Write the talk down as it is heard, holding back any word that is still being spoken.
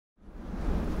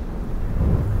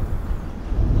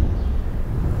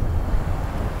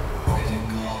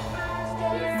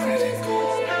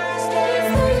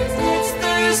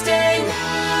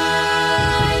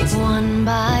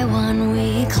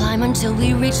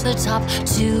the top,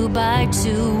 2 by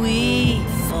 2 we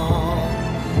fall.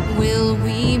 Will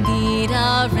we meet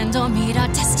our end or meet our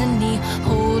destiny?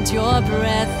 Hold your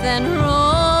breath and roll.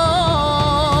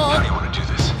 How do you want to do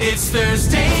this? It's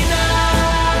Thursday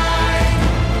night.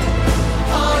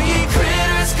 All ye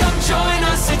critters, come join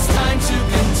us. It's time to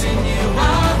continue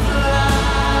our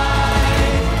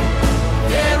flight.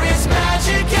 There is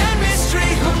magic and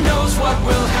mystery. Who knows what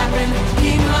will happen?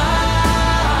 He might.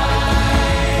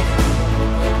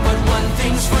 But one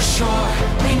thing's for sure,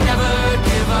 we never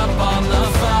give up on the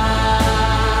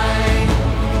fight.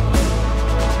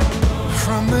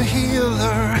 From the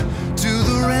healer to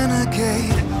the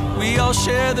renegade, We all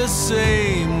share the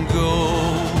same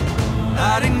goal.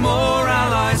 Adding more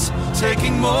allies,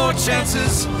 taking more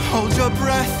chances. hold your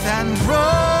breath and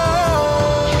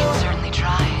roll. You can certainly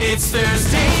try. It's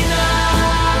Thursday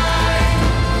night.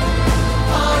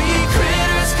 All ye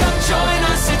critters, come join